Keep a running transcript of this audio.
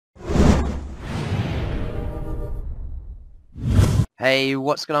Hey,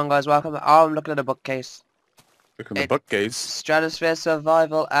 what's going on, guys? Welcome. Oh, I'm looking at a bookcase. Look on the It bookcase. Stratosphere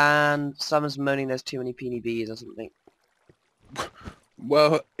Survival, and someone's moaning there's too many PDBs or something.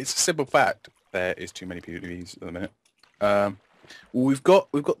 Well, it's a simple fact. There is too many PvPs at the minute. We've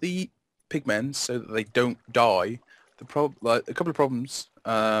got the pigmen so that they don't die. Like a couple of problems.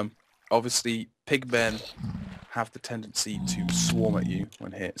 Obviously, pigmen have the tendency to swarm at you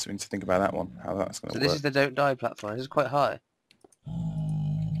when hit, so we need to think about that one. How that's going So to this work. is the don't die platform. This is quite high.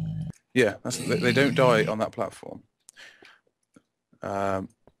 Yeah, they don't die on that platform.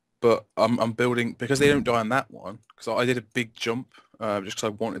 But I'm building because they don't die on that one because I did a big jump just because I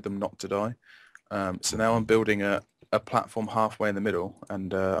wanted them not to die. So now I'm building a platform halfway in the middle,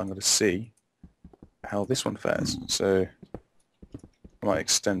 and I'm going to see how this one fares. So I might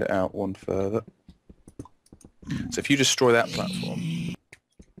extend it out one further. So if you destroy that platform,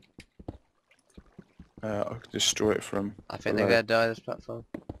 I can destroy it from I think below. they're gonna die this platform.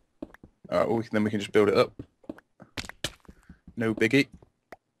 Then we can just build it up. No biggie.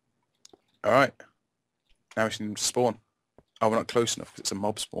 Alright. Now we just need them to spawn. Oh, we're not close enough because it's a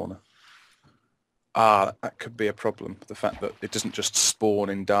mob spawner. Ah, that could be a problem. The fact that it doesn't just spawn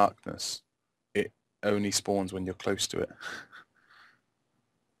in darkness. It only spawns when you're close to it.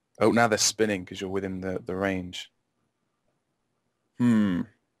 Oh, now they're spinning because you're within the range.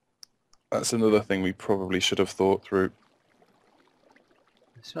 That's another thing we probably should have thought through.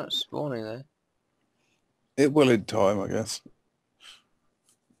 It's not spawning though. It will in time, I guess.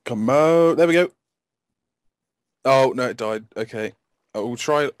 Come on. There we go. Oh, no, it died. Okay. We'll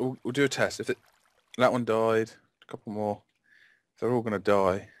try. We'll do a test. If that one died, a couple more. They're all going to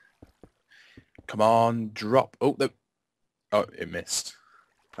die. Come on, drop. Oh, oh, it missed.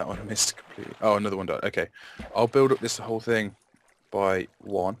 That one missed completely. Oh, another one died. Okay. I'll build up this whole thing by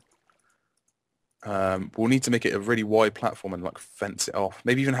one. We'll need to make it a really wide platform and like fence it off.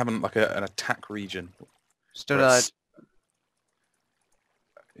 Maybe even having like an attack region. Still died.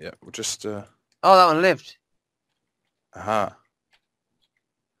 Yeah, we'll just Oh, that one lived. aha.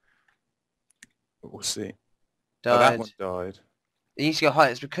 We'll see. Died. Oh, that one died. It needs to go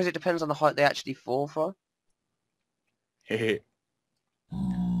height. It's because it depends on the height they actually fall from. Hehe.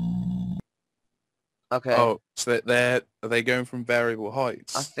 Okay. Oh, so are they going from variable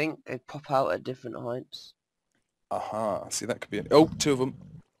heights? I think they pop out at different heights. Aha. See, that could be oh, two of them.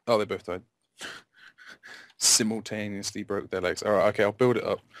 Oh, they both died. Simultaneously broke their legs. All right, okay, I'll build it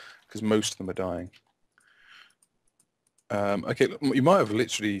up because most of them are dying. Okay, you might have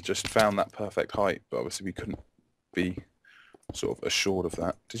literally just found that perfect height, but obviously we couldn't be sort of assured of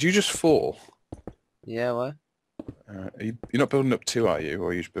that. Did you just fall? Yeah, why? You're not building up two, are you? Or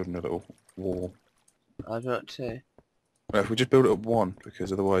are you just building a little wall? I've got two. Well, if we just build it up one,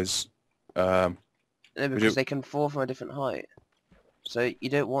 because otherwise... No, because they can fall from a different height. So you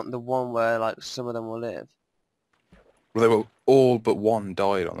don't want the one where like some of them will live. Well, they were all but one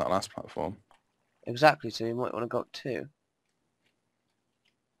died on that last platform. Exactly, so you might want to go up two.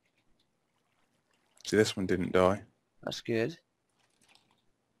 See, this one didn't die. That's good.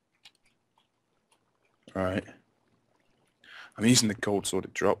 Alright. I'm using the gold sword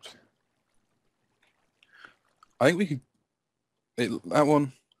it dropped. I think we could... that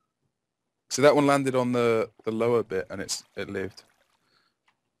one... See, that one landed on the lower bit and it lived.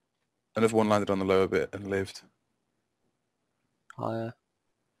 Another one landed on the lower bit and lived. Higher.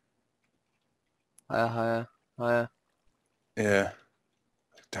 Higher, higher, higher. Yeah.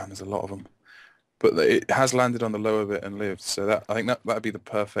 Damn, there's a lot of them. But it has landed on the lower bit and lived, so I think that'd be the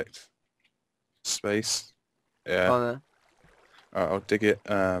perfect space. Yeah. Go on then. Alright, I'll dig it.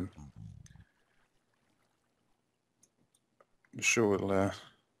 I'm sure we'll...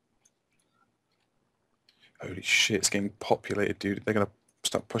 Holy shit, it's getting populated, dude. They're gonna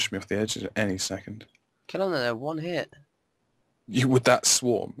start pushing me off the edge at any second. Kill on there, one hit. You with that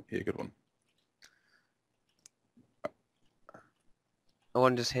swarm? Yeah, good one.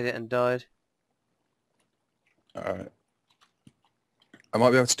 One just hit it and died. Alright. I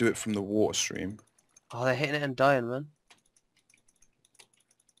might be able to do it from the water stream. Oh, they're hitting it and dying, man.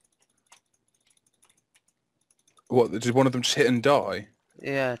 What, did one of them just hit and die?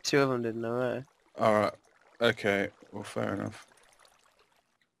 Yeah, two of them did in a row. Alright. Okay, well, fair enough.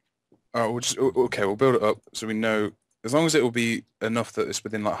 Alright, we'll build it up so we know, as long as it will be enough that it's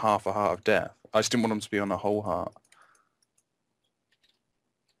within like half a heart of death. I just didn't want them to be on a whole heart.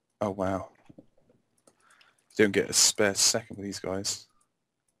 Oh wow. You don't get a spare second with these guys.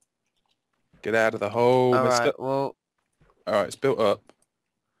 Get out of the hole, mister. Alright, well... Alright, it's built up.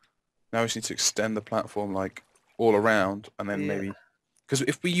 Now we just need to extend the platform like all around and then maybe... Because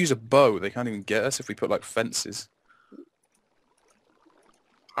if we use a bow, they can't even get us if we put like fences.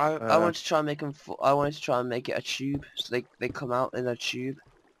 I wanted to try and make them. I wanted to try and make it a tube, so they come out in a tube.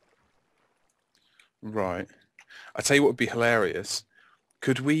 Right. I tell you what would be hilarious.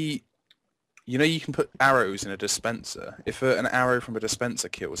 Could we... You know you can put arrows in a dispenser. If an arrow from a dispenser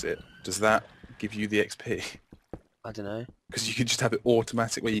kills it, does that give you the XP? I don't know. Because you could just have it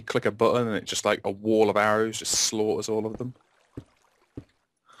automatic where you click a button and it just like a wall of arrows just slaughters all of them.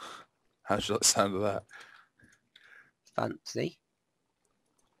 How should that sound of that? Fancy.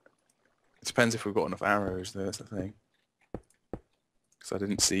 It depends if we've got enough arrows there, that's the thing. Because I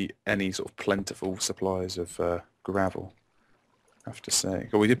didn't see any sort of plentiful supplies of gravel, I have to say.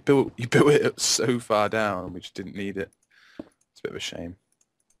 Oh, you built it so far down and we just didn't need it. It's a bit of a shame.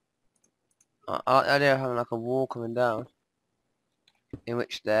 I do have like a wall coming down, in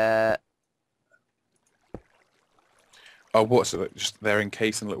which they're... Oh, what? So just they're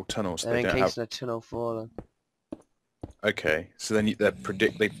encased in little tunnels. They're they don't encased have... in a tunnel for them. Okay, so then they're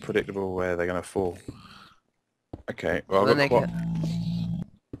predictable where they're going to fall. Okay, well, Then I've they got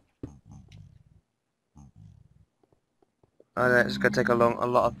I know it's gonna take a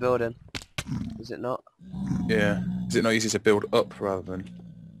lot of building. Is it not? Yeah. Is it not easy to build up rather than...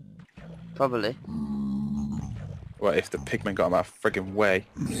 Probably. Well, if the pigmen got them out of friggin' way.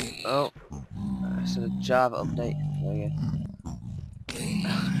 Oh, it's a Java update. There we go.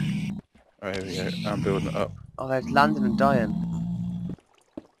 Oh, here we go. I'm building it up. Oh, they've landed and dying.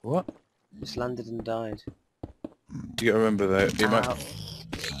 What? It's landed and died. You gotta remember though, it might... Ow.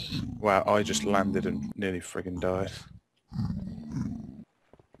 Wow, I just landed and nearly friggin' died.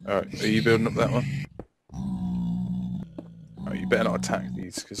 Alright, are you building up that one? Oh, you better not attack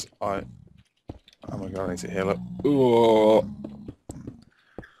these, because I... Oh my god, I need to heal up. Ooh.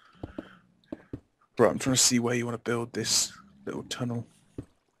 Right, I'm trying to see where you want to build this little tunnel.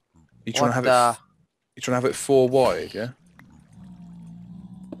 You trying to have it... You trying to have it 4 wide, yeah?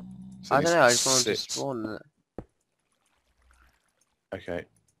 So I don't know, I just wanted to 6. spawn in it. Okay,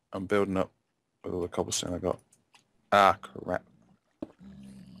 I'm building up with all the cobblestone I got. Ah, crap.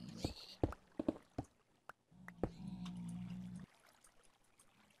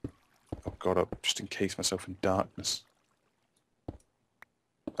 Oh god, I've just encased myself in darkness.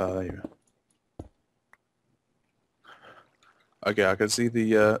 Oh, there you go. Okay, I can see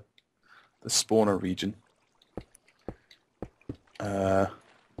the spawner region. Alright,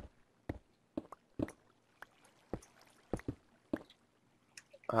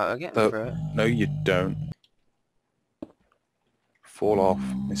 we're getting through it. No, you don't. Fall off,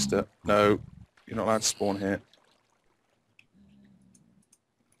 mister. No, you're not allowed to spawn here.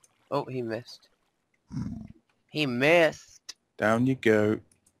 Oh, he missed. He missed! Down you go.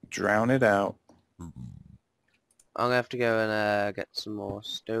 Drown it out. I'm gonna have to go and get some more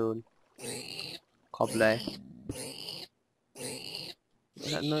stone. Cobble.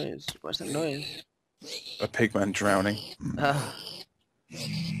 What's that noise? What's that noise? A pigman drowning. I'm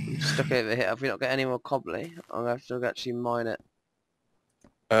stuck over here. If we don't get any more cobble, I'm gonna have to actually mine it.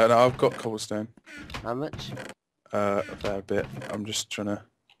 No, I've got cobblestone. How much? A fair bit. I'm just trying to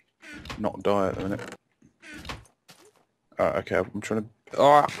not die at the minute. Okay, I'm trying to...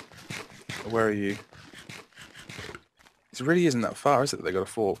 Ah! Where are you? It really isn't that far, is it, that they got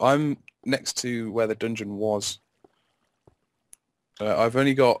to fall? I'm next to where the dungeon was. I've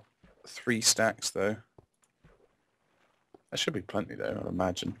only got 3 stacks, though. That should be plenty, though, I'd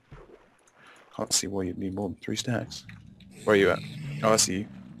imagine. Can't see why you'd need more than 3 stacks. Where are you at? Oh, I see you.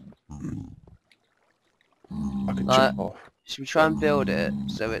 I can jump off. Should we try and build it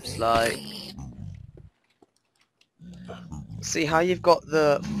so it's like... See how you've got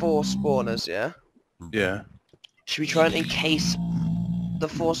the 4 spawners, yeah? Yeah. Should we try and encase the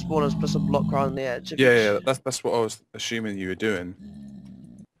 4 spawners plus a block around the edge? Yeah, that's what I was assuming you were doing.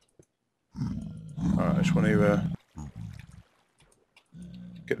 Alright, I just want to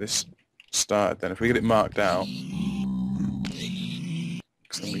get this started then. If we get it marked out,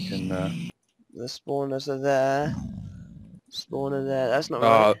 then we can... The spawners are there. Spawner there. That's not right.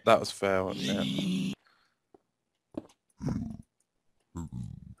 right. Oh, that was fair, wasn't it?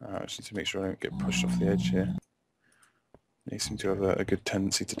 I just need to make sure I don't get pushed off the edge here. They seem to have a good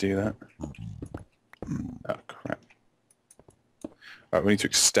tendency to do that. Oh, crap. Right, we need to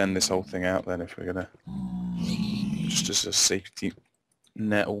extend this whole thing out then if we're gonna... Just as a safety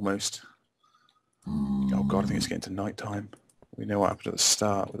net, almost. Oh god, I think it's getting to night time. We know what happened at the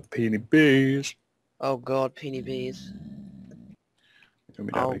start with the peony bees. Oh god, peony bees. We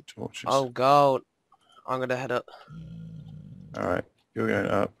don't have any torches. Oh god. I'm gonna head up. Alright, you're going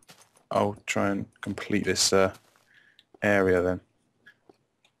up. I'll try and complete this area then.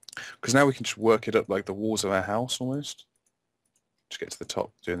 Because now we can just work it up like the walls of our house almost. Just get to the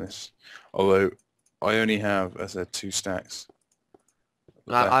top doing this. Although I only have, as I said, 2 stacks.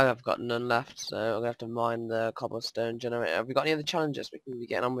 I have got none left, so I'm gonna have to mine the cobblestone generator. Have we got any other challenges we can be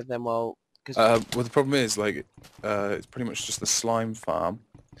getting on with them while? Well, the problem is, like, it's pretty much just the slime farm,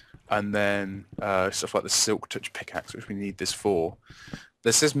 and then stuff like the silk touch pickaxe, which we need this for.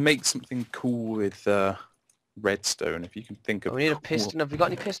 This says make something cool with redstone. If you can think of. We need a piston. Have we got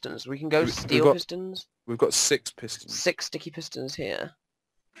any pistons? We can go pistons. We've got 6 pistons. 6 sticky pistons here.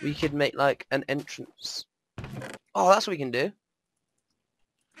 We could make like an entrance. Oh, that's what we can do.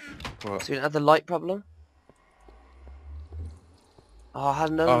 What? So we don't have the light problem. Oh,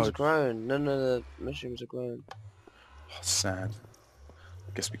 none of them's grown. None of the mushrooms are grown. Oh, sad.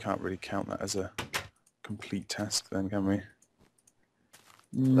 I guess we can't really count that as a complete task then, can we?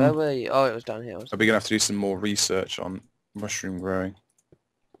 Where were you? Oh, it was down here. Are we going to have to do some more research on mushroom growing?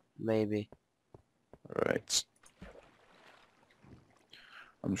 Maybe. Right.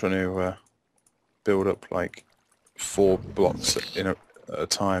 I'm trying to build up like 4 blocks at a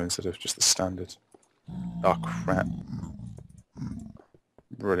time instead of just the standard. Oh crap.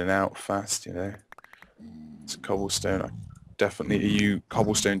 Running out fast, you know. It's cobblestone. Are you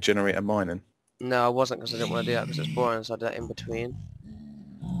cobblestone generator mining? No, I wasn't, because I didn't want to do that because it's boring, so I did that in between.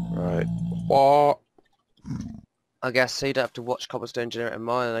 Right. What? I guess so you don't have to watch cobblestone generator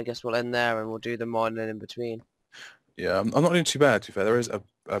mining. I guess we'll end there and we'll do the mining in between. Yeah, I'm not doing too bad, to be fair. There is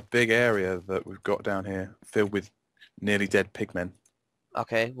a big area that we've got down here filled with nearly dead pigmen.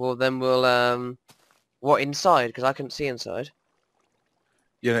 Okay, well then we'll, what, inside? Because I couldn't see inside.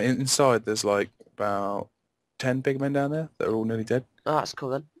 Yeah, inside there's like about 10 pigmen down there that are all nearly dead. Oh, that's cool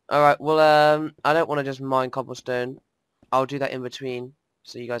then. Alright, well, I don't want to just mine cobblestone. I'll do that in between,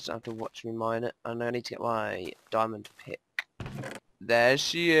 so you guys don't have to watch me mine it. And I need to get my diamond pick. There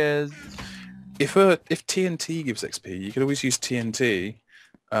she is. If TNT gives XP, you could always use TNT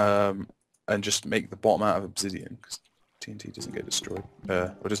and just make the bottom out of obsidian, because TNT doesn't get destroyed,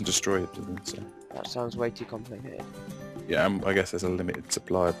 or doesn't destroy obsidian. So. That sounds way too complicated. Yeah, I guess there's a limited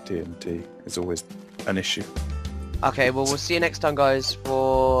supply of TNT. It's always an issue. Okay, well, we'll see you next time, guys,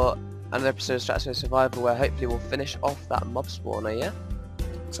 for another episode of Stratosphere Survival, where hopefully we'll finish off that mob spawner, yeah?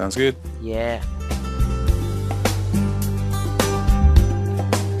 Sounds good. Yeah.